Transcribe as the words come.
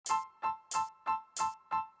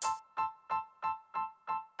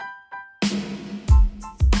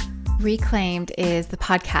Reclaimed is the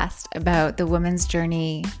podcast about the woman's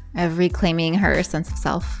journey of reclaiming her sense of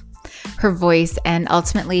self, her voice, and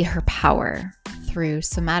ultimately her power through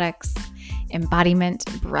somatics, embodiment,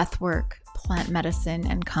 breathwork, plant medicine,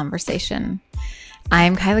 and conversation. I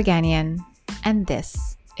am Kyla Gagnon, and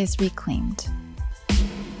this is Reclaimed.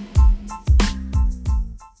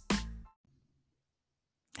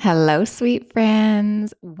 Hello, sweet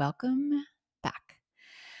friends. Welcome back.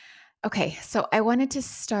 Okay, so I wanted to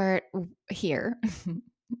start here.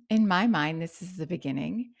 In my mind, this is the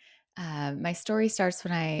beginning. My story starts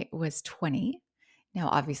when I was 20. Now,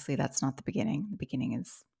 obviously, that's not the beginning. The beginning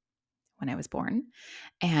is when I was born.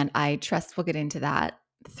 And I trust we'll get into that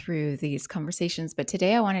through these conversations. But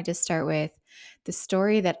today I wanted to start with the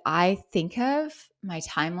story that I think of, my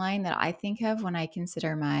timeline that I think of when I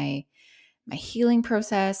consider my healing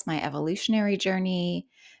process, my evolutionary journey,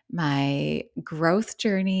 my growth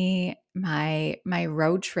journey, my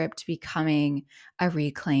road trip to becoming a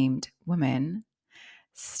reclaimed woman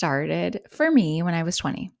started for me when I was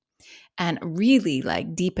 20 and really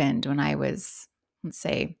deepened when I was, let's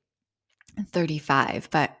say, 35,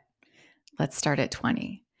 but let's start at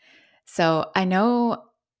 20. So I know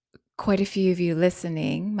quite a few of you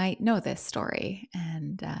listening might know this story,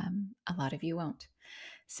 and a lot of you won't.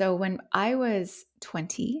 So when I was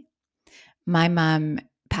 20, my mom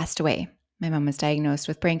passed away. My mom was diagnosed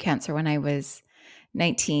with brain cancer when I was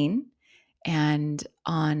 19, and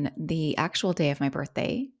on the actual day of my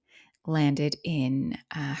birthday, landed in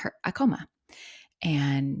a coma,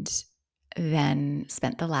 and then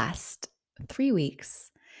spent the last 3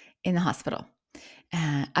 weeks in the hospital,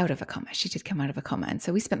 out of a coma. She did come out of a coma. And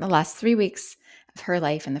so we spent the last 3 weeks of her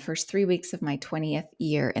life and the first 3 weeks of my 20th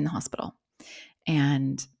year in the hospital.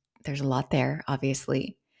 And there's a lot there,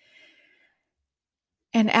 obviously.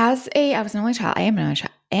 And I was an only child. I am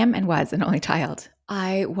and was an only child.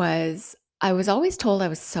 I was always told I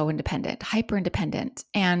was so independent, hyper independent,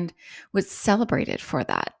 and was celebrated for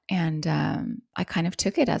that. And I kind of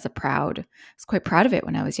took it as I was quite proud of it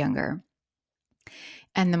when I was younger.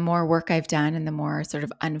 And the more work I've done and the more sort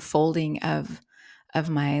of unfolding of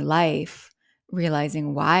my life,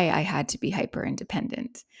 realizing why I had to be hyper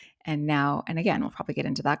independent. And now, and again, we'll probably get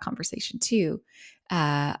into that conversation too.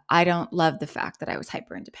 I don't love the fact that I was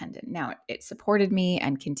hyper independent. Now, it supported me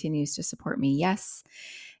and continues to support me, yes,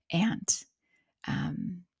 and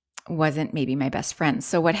wasn't maybe my best friend.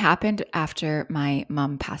 So what happened after my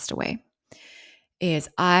mom passed away is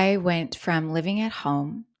I went from living at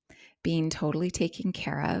home, being totally taken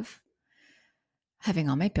care of, having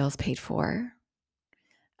all my bills paid for,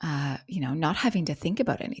 not having to think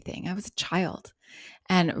about anything. I was a child.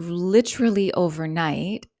 And literally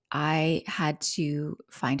overnight, I had to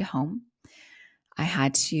find a home. I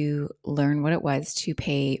had to learn what it was to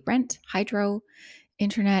pay rent, hydro,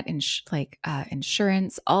 internet,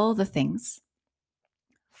 insurance, all the things,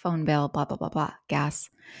 phone bill, blah, blah, blah, blah, gas.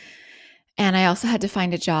 And I also had to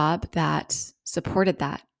find a job that supported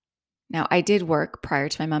that. Now, I did work prior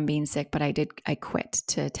to my mom being sick, but I quit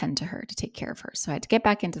to tend to her, to take care of her. So I had to get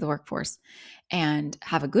back into the workforce and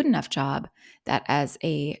have a good enough job that as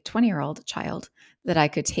a 20-year-old child that I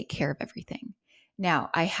could take care of everything. Now,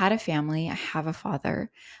 I had a family. I have a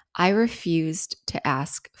father. I refused to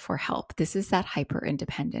ask for help. This is that hyper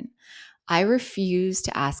independent. I refused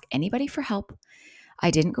to ask anybody for help.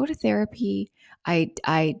 I didn't go to therapy.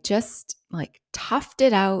 I just toughed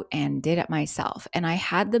it out and did it myself. And I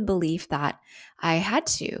had the belief that I had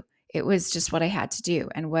to. It was just what I had to do.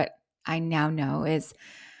 And what I now know is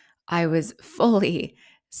I was fully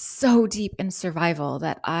so deep in survival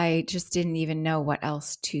that I just didn't even know what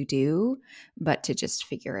else to do but to just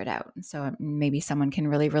figure it out. And so maybe someone can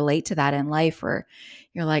really relate to that in life, where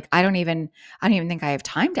you're like, I don't even think I have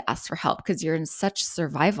time to ask for help, because you're in such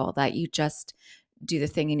survival that you just do the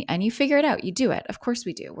thing and you figure it out. You do it. Of course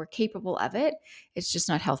we do. We're capable of it. It's just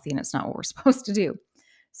not healthy and it's not what we're supposed to do.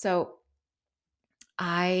 So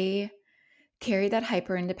I carried that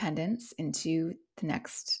hyper independence into the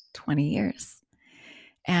next 20 years.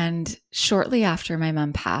 And shortly after my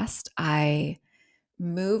mom passed, I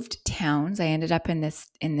moved towns. I ended up in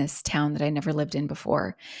this town that I never lived in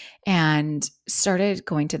before, and started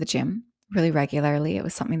going to the gym really regularly. It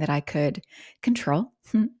was something that I could control.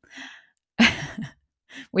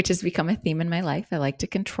 Which has become a theme in my life. I like to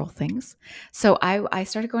control things. So I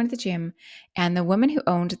started going to the gym, and the woman who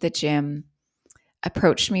owned the gym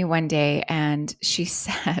approached me one day, and she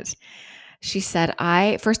said,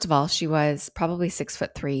 first of all, she was probably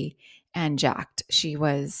 6'3" and jacked. She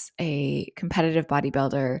was a competitive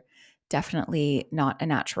bodybuilder, definitely not a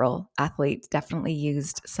natural athlete, definitely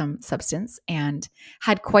used some substance and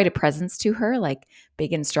had quite a presence to her, like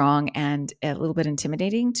big and strong and a little bit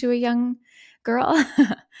intimidating to a young girl.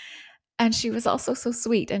 And she was also so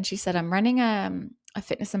sweet. And she said, I'm running a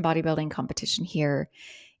fitness and bodybuilding competition here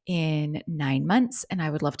in 9 months, and I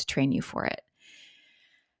would love to train you for it.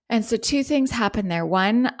 And so two things happened there.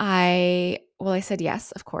 One, I said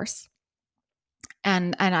yes, of course.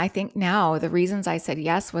 And I think now the reasons I said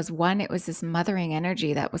yes was, one, it was this mothering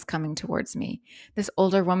energy that was coming towards me, this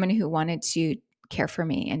older woman who wanted to care for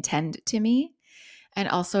me and tend to me. And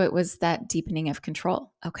also it was that deepening of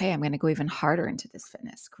control. Okay, I'm going to go even harder into this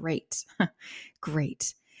fitness. Great.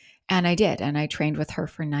 Great. And I did. And I trained with her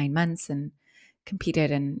for 9 months and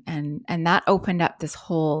competed. And that opened up this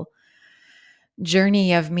whole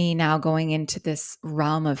journey of me now going into this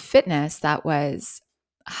realm of fitness that was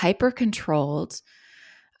hyper controlled,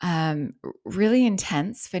 really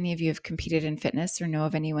intense. If any of you have competed in fitness or know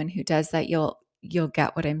of anyone who does that, you'll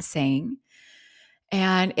get what I'm saying.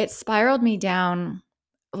 And it spiraled me down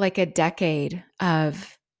like a decade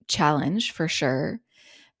of challenge for sure,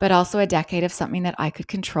 but also a decade of something that I could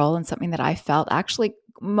control and something that I felt actually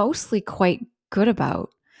mostly quite good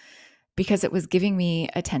about, because it was giving me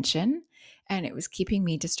attention and it was keeping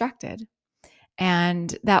me distracted.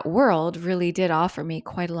 And that world really did offer me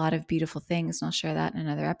quite a lot of beautiful things. And I'll share that in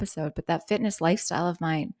another episode. But that fitness lifestyle of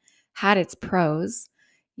mine had its pros,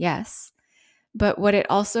 yes. But what it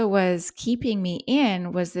also was keeping me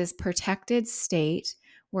in was this protected state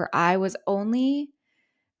where I was only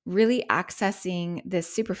really accessing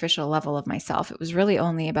this superficial level of myself. It was really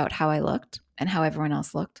only about how I looked and how everyone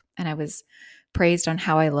else looked. And I was praised on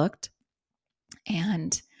how I looked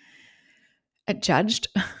and judged,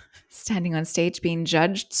 standing on stage, being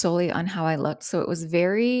judged solely on how I looked. So it was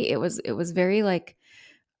very like,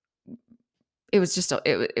 it was just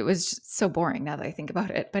so boring now that I think about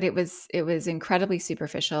it, but it was incredibly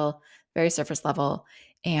superficial, very surface level,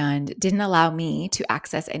 and didn't allow me to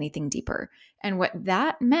access anything deeper. And what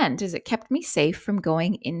that meant is it kept me safe from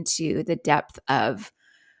going into the depth of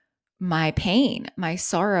my pain, my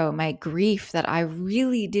sorrow, my grief that I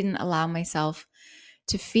really didn't allow myself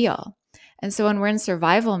to feel. And so when we're in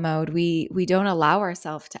survival mode, we don't allow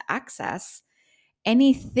ourselves to access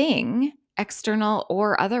anything external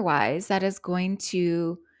or otherwise that is going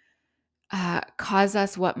to cause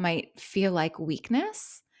us what might feel like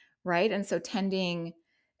weakness, right? And so tending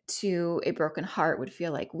to a broken heart would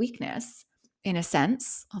feel like weakness in a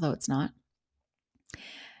sense, although it's not.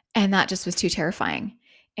 And that just was too terrifying.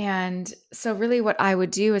 And so really what I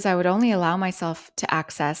would do is I would only allow myself to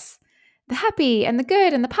access the happy and the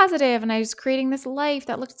good and the positive. And I was creating this life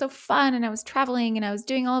that looked so fun. And I was traveling and I was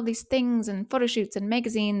doing all of these things and photo shoots and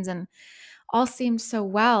magazines, and all seemed so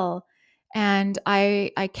well. And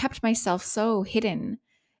I kept myself so hidden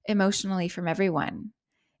emotionally from everyone.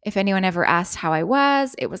 If anyone ever asked how I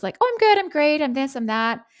was, it was like, oh, I'm good, I'm great, I'm this, I'm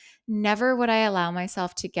that. Never would I allow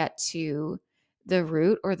myself to get to the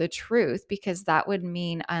root or the truth, because that would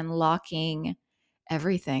mean unlocking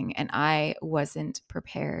everything. And I wasn't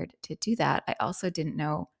prepared to do that. I also didn't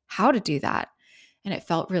know how to do that. And it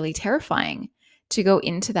felt really terrifying to go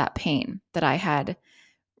into that pain that I had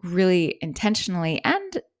really intentionally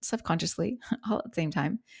and subconsciously all at the same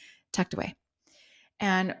time tucked away.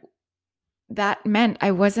 And that meant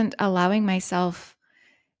I wasn't allowing myself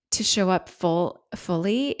to show up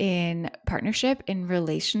fully in partnership, in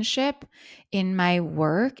relationship, in my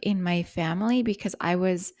work, in my family, because I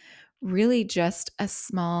was really just a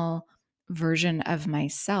small version of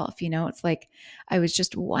myself. You know, it's like I was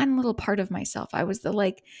just one little part of myself. I was the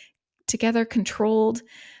like together controlled,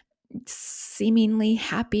 seemingly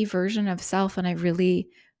happy version of self. And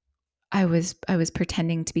I was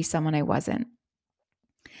pretending to be someone I wasn't.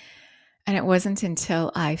 And it wasn't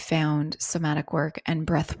until I found somatic work and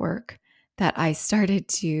breath work that I started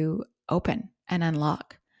to open and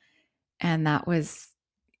unlock. And that was,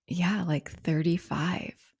 like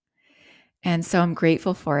 35. And so I'm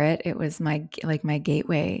grateful for it. It was my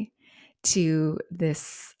gateway to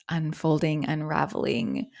this unfolding,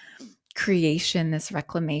 unraveling creation, this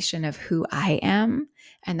reclamation of who I am.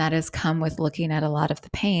 And that has come with looking at a lot of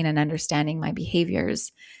the pain and understanding my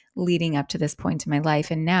behaviors leading up to this point in my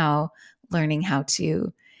life. And now learning how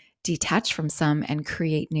to detach from some and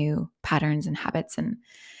create new patterns and habits and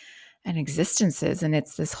existences. And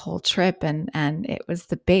it's this whole trip. And it is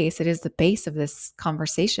the base of this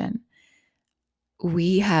conversation.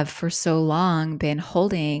 We have for so long been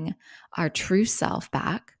holding our true self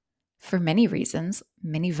back for many reasons,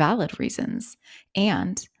 many valid reasons.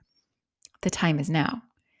 And the time is now,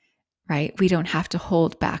 right? We don't have to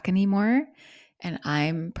hold back anymore. And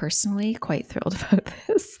I'm personally quite thrilled about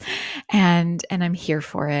this. And I'm here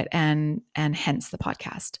for it, and hence the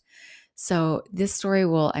podcast. So this story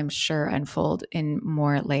will, I'm sure, unfold in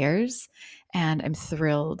more layers. And I'm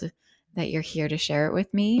thrilled that you're here to share it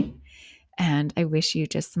with me. And I wish you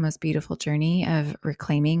just the most beautiful journey of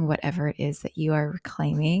reclaiming whatever it is that you are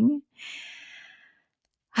reclaiming.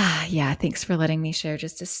 Yeah, thanks for letting me share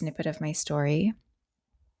just a snippet of my story.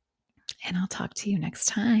 And I'll talk to you next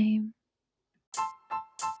time.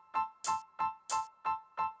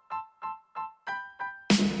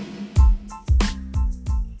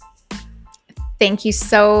 Thank you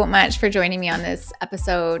so much for joining me on this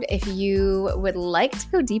episode. If you would like to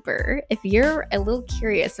go deeper, if you're a little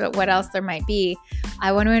curious about what else there might be,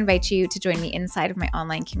 I want to invite you to join me inside of my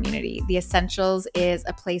online community. The Essentials is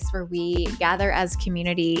a place where we gather as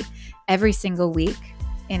community every single week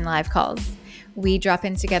in live calls. We drop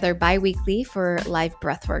in together bi-weekly for live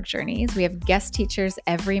breathwork journeys. We have guest teachers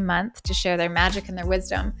every month to share their magic and their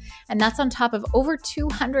wisdom. And that's on top of over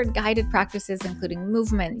 200 guided practices, including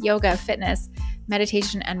movement, yoga, fitness,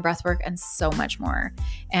 meditation, and breathwork, and so much more.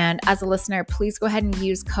 And as a listener, please go ahead and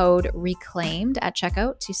use code RECLAIMED at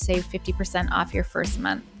checkout to save 50% off your first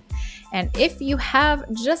month. And if you have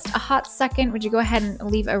just a hot second, would you go ahead and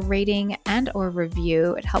leave a rating and or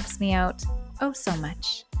review? It helps me out oh so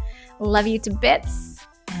much. Love you to bits,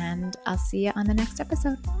 and I'll see you on the next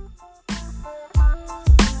episode.